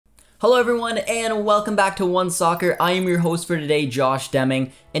Hello everyone and welcome back to One Soccer. I am your host for today, Josh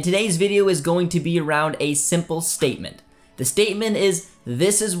Deming, and today's video is going to be around a simple statement. The statement is,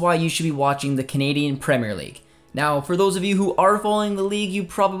 this is why you should be watching the Canadian Premier League. Now, for those of you who are following the league, you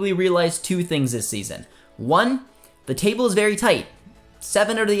probably realized two things this season. One, the table is very tight.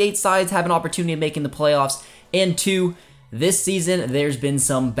 7 out of the 8 sides have an opportunity of making the playoffs, and 2, this season, there's been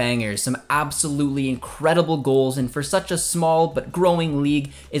some bangers, some absolutely incredible goals, and for such a small but growing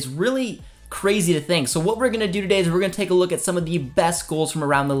league, it's really crazy to think. So what we're going to do today is we're going to take a look at some of the best goals from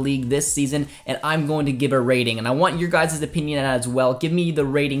around the league this season, and I'm going to give a rating, and I want your guys' opinion as well. Give me the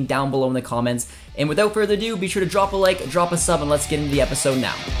rating down below in the comments, and without further ado, be sure to drop a like, drop a sub, and let's get into the episode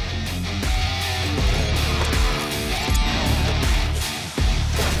now.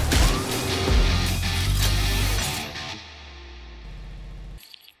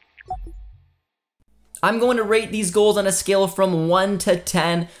 I'm going to rate these goals on a scale from 1 to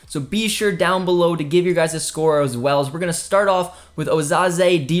 10, so be sure down below to give your guys a score as well. So we're going to start off with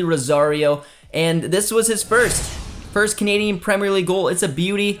Osaze De Rosario, and this was his first Canadian Premier League goal. It's a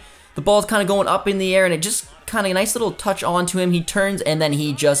beauty. The ball's kind of going up in the air, and it just kind of a nice little touch onto him. He turns, and then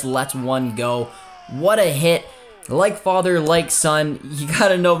he just lets one go. What a hit. Like father, like son. You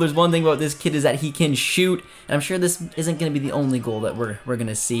gotta know there's one thing about this kid is that he can shoot, and I'm sure this isn't gonna be the only goal that we're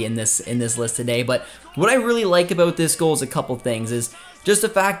gonna see in this list today. But what I really like about this goal is a couple things. Is just the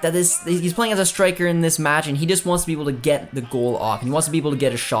fact that he's playing as a striker in this match, and he just wants to be able to get the goal off, and he wants to be able to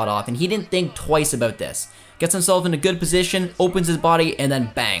get a shot off, and he didn't think twice about this. Gets himself in a good position, opens his body, and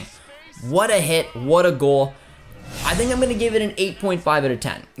then bang. What a hit, what a goal. I think I'm going to give it an 8.5 out of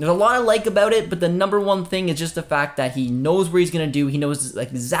 10. There's a lot I like about it, but the number one thing is just the fact that he knows where he's going to do. He knows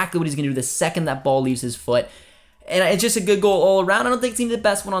like exactly what he's going to do the second that ball leaves his foot. And it's just a good goal all around. I don't think it's even the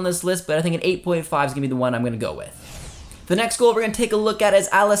best one on this list, but I think an 8.5 is going to be the one I'm going to go with. The next goal we're going to take a look at is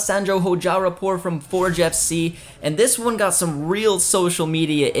Alessandro Hojabrpour from Forge FC, and this one got some real social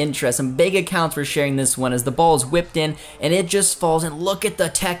media interest. Some big accounts were sharing this one as the ball is whipped in and it just falls in. Look at the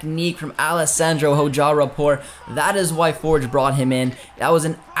technique from Alessandro Hojabrpour. That is why Forge brought him in. That was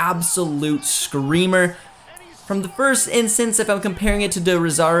an absolute screamer. From the first instance, if I'm comparing it to De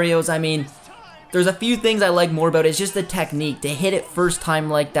Rosario's, I mean, there's a few things I like more about it. It's just the technique. To hit it first time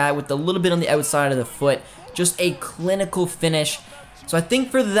like that with a little bit on the outside of the foot. Just a clinical finish. So I think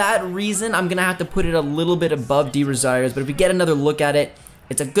for that reason, I'm going to have to put it a little bit above De Rosario's. But if we get another look at it,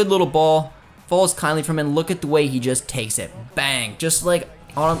 it's a good little ball. Falls kindly from him. Look at the way he just takes it. Bang. Just like,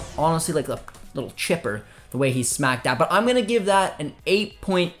 honestly, like a little chipper, the way he smacked that. But I'm going to give that an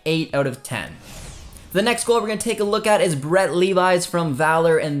 8.8 out of 10. The next goal we're going to take a look at is Brett Levis from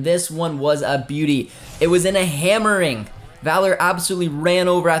Valor, and this one was a beauty. It was in a hammering. Valor absolutely ran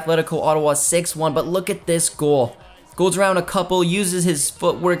over Atletico Ottawa 6-1, but look at this goal. Goes around a couple, uses his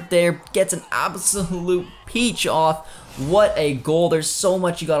footwork there, gets an absolute peach off. What a goal. There's so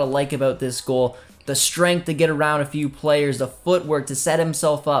much you gotta like about this goal. The strength to get around a few players, the footwork to set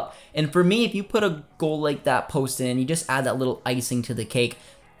himself up. And for me, if you put a goal like that posted in, you just add that little icing to the cake.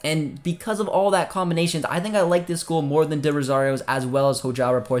 And because of all that combinations, I think I like this goal more than De Rosario's as well as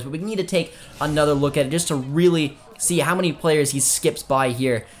Hojabrpour's. But we need to take another look at it just to really see how many players he skips by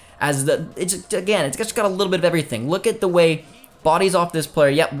here. As it's just got a little bit of everything. Look at the way body's off this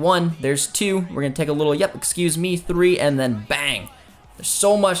player. Yep, 1. There's 2. We're gonna take a little. Yep, excuse me. 3, and then bang. There's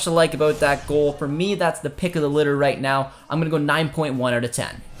so much to like about that goal. For me, that's the pick of the litter right now. I'm gonna go 9.1 out of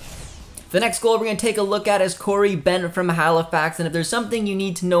 10. The next goal we're going to take a look at is Cory Bent from Halifax, and if there's something you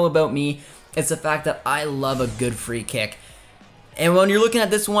need to know about me, it's the fact that I love a good free kick. And when you're looking at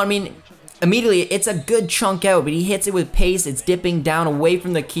this one, I mean, immediately, it's a good chunk out, but he hits it with pace, it's dipping down away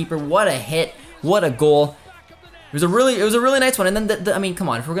from the keeper. What a hit, what a goal. It was a really nice one, and then, I mean, come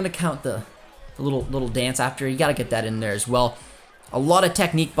on, if we're going to count the little dance after, you got to get that in there as well. A lot of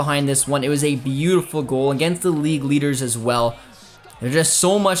technique behind this one. It was a beautiful goal against the league leaders as well. There's just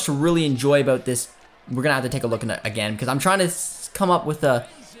so much to really enjoy about this. We're going to have to take a look at it again because I'm trying to come up with a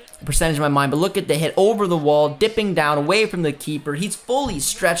percentage in my mind. But look at the hit over the wall, dipping down away from the keeper. He's fully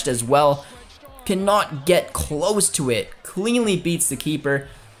stretched as well. Cannot get close to it. Cleanly beats the keeper.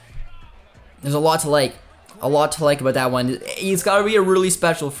 There's a lot to like. A lot to like about that one. It's got to be a really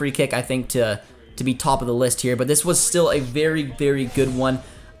special free kick, I think, to be top of the list here. But this was still a very, very good one.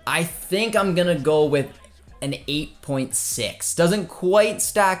 I think I'm going to go with an 8.6. Doesn't quite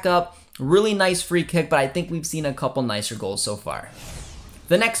stack up. Really nice free kick, but I think we've seen a couple nicer goals so far.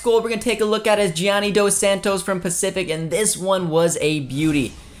 The next goal we're going to take a look at is Gianni Dos Santos from Pacific, and this one was a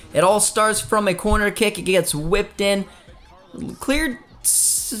beauty. It all starts from a corner kick. It gets whipped in, cleared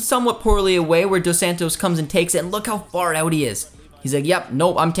somewhat poorly away where Dos Santos comes and takes it, and look how far out he is. He's like, yep,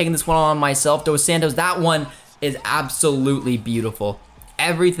 nope, I'm taking this one on myself. Dos Santos, that one is absolutely beautiful.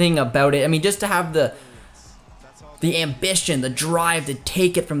 Everything about it. I mean, just to have the ambition, the drive to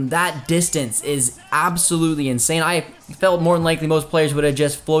take it from that distance is absolutely insane. I felt more than likely most players would have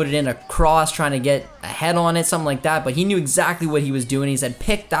just floated in across trying to get a head on it, something like that, but he knew exactly what he was doing. He said,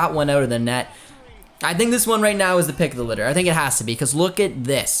 pick that one out of the net. I think this one right now is the pick of the litter. I think it has to be, because look at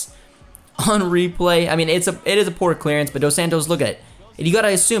this. On replay, I mean, it is a poor clearance, but Dos Santos, look at it. And you gotta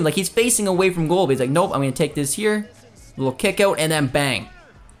assume, like, he's facing away from goal, but he's like, nope, I'm gonna take this here, little kick out, and then bang.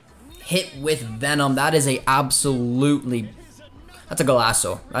 Hit with venom. That is a absolutely, that's a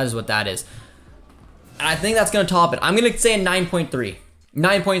golazo. That is what that is. And I think that's gonna top it. I'm gonna say a 9.3.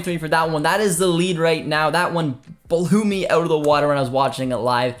 9.3 for that one. That is the lead right now. That one blew me out of the water when I was watching it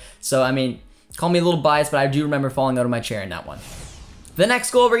live. So, I mean, call me a little biased, but I do remember falling out of my chair in that one. The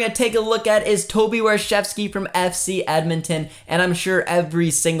next goal we're going to take a look at is Tobias Warschewski from FC Edmonton, and I'm sure every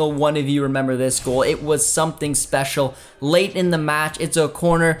single one of you remember this goal. It was something special. Late in the match, it's a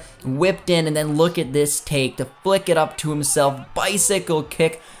corner, whipped in, and then look at this take to flick it up to himself, bicycle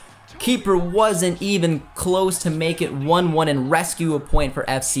kick. Keeper wasn't even close to make it 1-1 and rescue a point for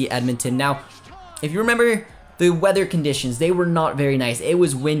FC Edmonton. Now, if you remember the weather conditions, they were not very nice. It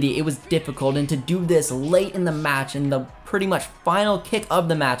was windy, it was difficult, and to do this late in the match, in the pretty much final kick of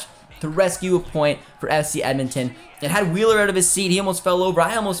the match, to rescue a point for FC Edmonton. It had Wheeler out of his seat. He almost fell over.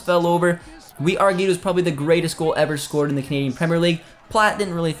 I almost fell over. We argued it was probably the greatest goal ever scored in the Canadian Premier League. Platt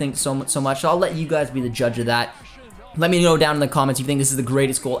didn't really think so much, so I'll let you guys be the judge of that. Let me know down in the comments if you think this is the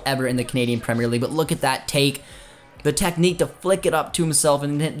greatest goal ever in the Canadian Premier League. But look at that take. The technique to flick it up to himself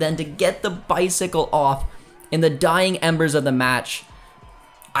and then to get the bicycle off in the dying embers of the match.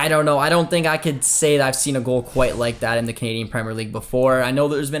 I don't know. I don't think I could say that I've seen a goal quite like that in the Canadian Premier League before. I know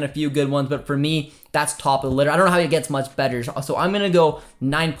there's been a few good ones, but for me, that's top of the litter. I don't know how it gets much better, so I'm going to go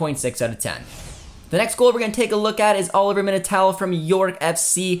 9.6 out of 10. The next goal we're going to take a look at is Oliver Minatel from York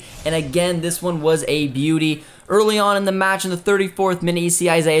FC, and again, this one was a beauty. Early on in the match, in the 34th minute, you see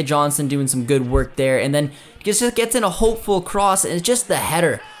Isaiah Johnson doing some good work there, and then just gets in a hopeful cross, and it's just the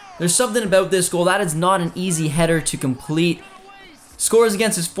header. There's something about this goal. That is not an easy header to complete. Scores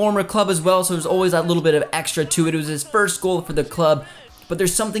against his former club as well, so there's always that little bit of extra to it. It was his first goal for the club, but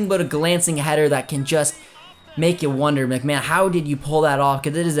there's something about a glancing header that can just make you wonder, like, man, how did you pull that off?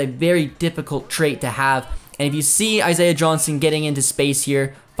 Because it is a very difficult trait to have. And if you see Isaiah Johnson getting into space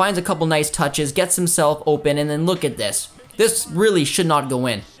here, finds a couple nice touches, gets himself open, and then look at this. This really should not go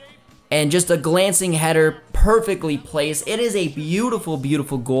in. And just a glancing header, perfectly placed. It is a beautiful,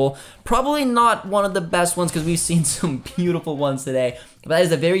 beautiful goal. Probably not one of the best ones because we've seen some beautiful ones today. But that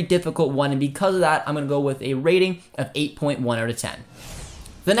is a very difficult one, and because of that, I'm going to go with a rating of 8.1 out of 10.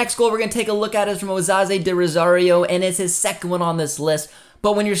 The next goal we're going to take a look at is from Osaze De Rosario, and it's his second one on this list.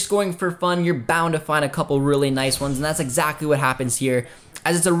 But when you're scoring for fun, you're bound to find a couple really nice ones, and that's exactly what happens here.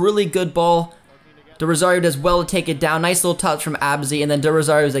 As it's a really good ball, De Rosario does well to take it down. Nice little touch from Abzi, and then De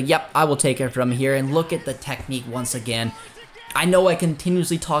Rosario is like, yep, I will take it from here. And look at the technique once again. I know I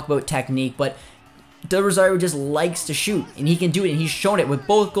continuously talk about technique, but De Rosario just likes to shoot, and he can do it, and he's shown it with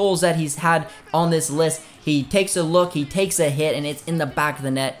both goals that he's had on this list. He takes a look, he takes a hit, and it's in the back of the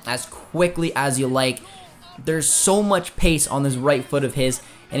net as quickly as you like. There's so much pace on this right foot of his,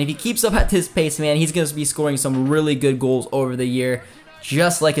 and if he keeps up at this pace, man, he's going to be scoring some really good goals over the year,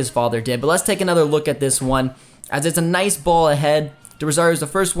 just like his father did. But let's take another look at this one, as it's a nice ball ahead. De Rosario is the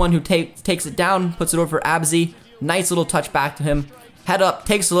first one who takes it down, puts it over for Abzi. Nice little touch back to him. Head up,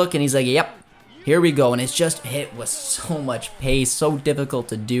 takes a look, and he's like, yep, here we go. And it's just hit with so much pace, so difficult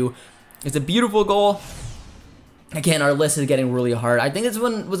to do. It's a beautiful goal. Again, our list is getting really hard. I think this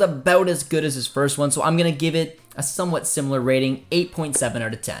one was about as good as his first one, so I'm going to give it a somewhat similar rating, 8.7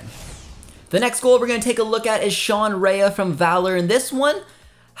 out of 10. The next goal we're going to take a look at is Sean Rea from Valor, and this one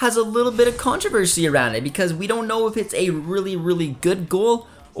has a little bit of controversy around it because we don't know if it's a really, really good goal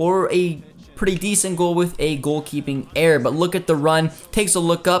or a pretty decent goal with a goalkeeping error. But look at the run, takes a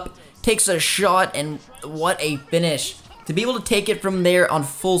look up, takes a shot, and what a finish. To be able to take it from there on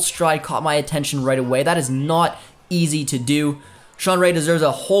full stride caught my attention right away. That is not easy to do. Sean Rea deserves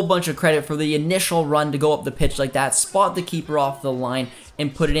a whole bunch of credit for the initial run to go up the pitch like that, spot the keeper off the line,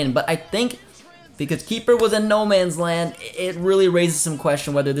 and put it in. But I think because keeper was in no man's land, it really raises some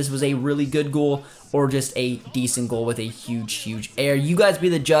question whether this was a really good goal or just a decent goal with a huge, huge error. You guys be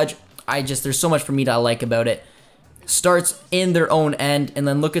the judge. There's so much for me to like about it. Starts in their own end, and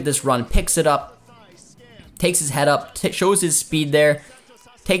then look at this run. Picks it up, takes his head up, shows his speed there,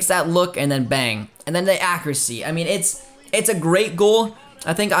 takes that look, and then bang. And then the accuracy. I mean, it's a great goal.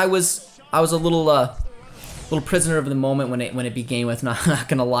 I think I was a little little prisoner of the moment when it began with, not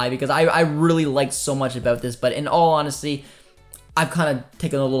gonna lie, because I really liked so much about this, but in all honesty, I've kind of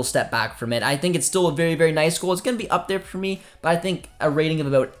taken a little step back from it. I think it's still a very, very nice goal. It's going to be up there for me, but I think a rating of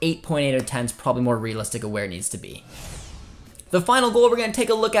about 8.8 out of 10 is probably more realistic of where it needs to be. The final goal we're going to take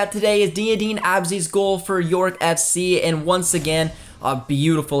a look at today is Diyaeddine Abzi's goal for York FC, and once again, a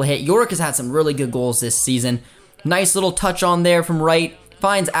beautiful hit. York has had some really good goals this season. Nice little touch on there from right,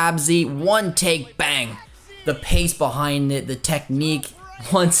 finds Abzi, one take, bang. The pace behind it, the technique,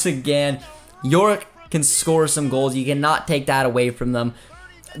 once again, York can score some goals. You cannot take that away from them.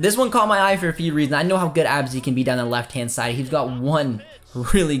 This one caught my eye for a few reasons. I know how good Abzi can be down the left-hand side. He's got one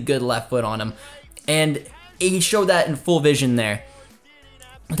really good left foot on him, and he showed that in full vision there.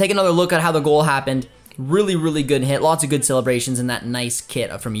 Take another look at how the goal happened. Really, really good hit. Lots of good celebrations in that nice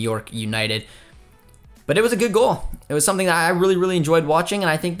kit from York United. But it was a good goal. It was something that I really, really enjoyed watching, and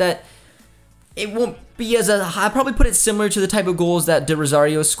I think that it won't be I'd probably put it similar to the type of goals that De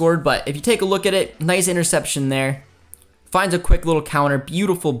Rosario scored, but if you take a look at it, nice interception there. Finds a quick little counter,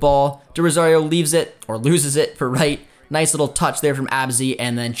 beautiful ball. De Rosario leaves it, or loses it for right. Nice little touch there from Abzi,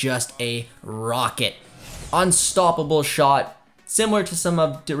 and then just a rocket. Unstoppable shot, similar to some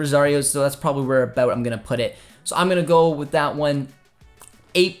of De Rosario's, so that's probably where about I'm going to put it. So I'm going to go with that one,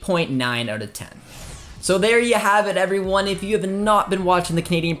 8.9 out of 10. So there you have it, everyone. If you have not been watching the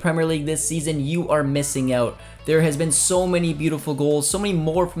Canadian Premier League this season, you are missing out. There has been so many beautiful goals, so many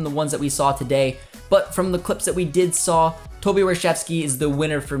more from the ones that we saw today. But from the clips that we did saw, Tobias Warschewski is the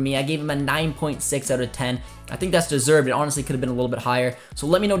winner for me. I gave him a 9.6 out of 10. I think that's deserved. It honestly could have been a little bit higher. So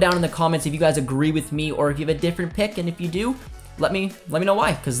let me know down in the comments if you guys agree with me or if you have a different pick. And if you do, let me know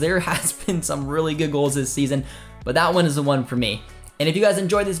why, because there has been some really good goals this season. But that one is the one for me. And if you guys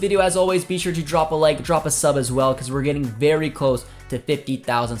enjoyed this video, as always, be sure to drop a like, drop a sub as well, because we're getting very close to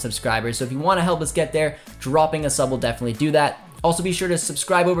 50,000 subscribers. So if you want to help us get there, dropping a sub will definitely do that. Also, be sure to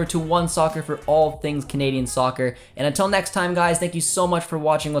subscribe over to One Soccer for all things Canadian soccer. And until next time, guys, thank you so much for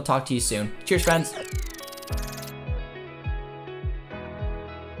watching. We'll talk to you soon. Cheers, friends.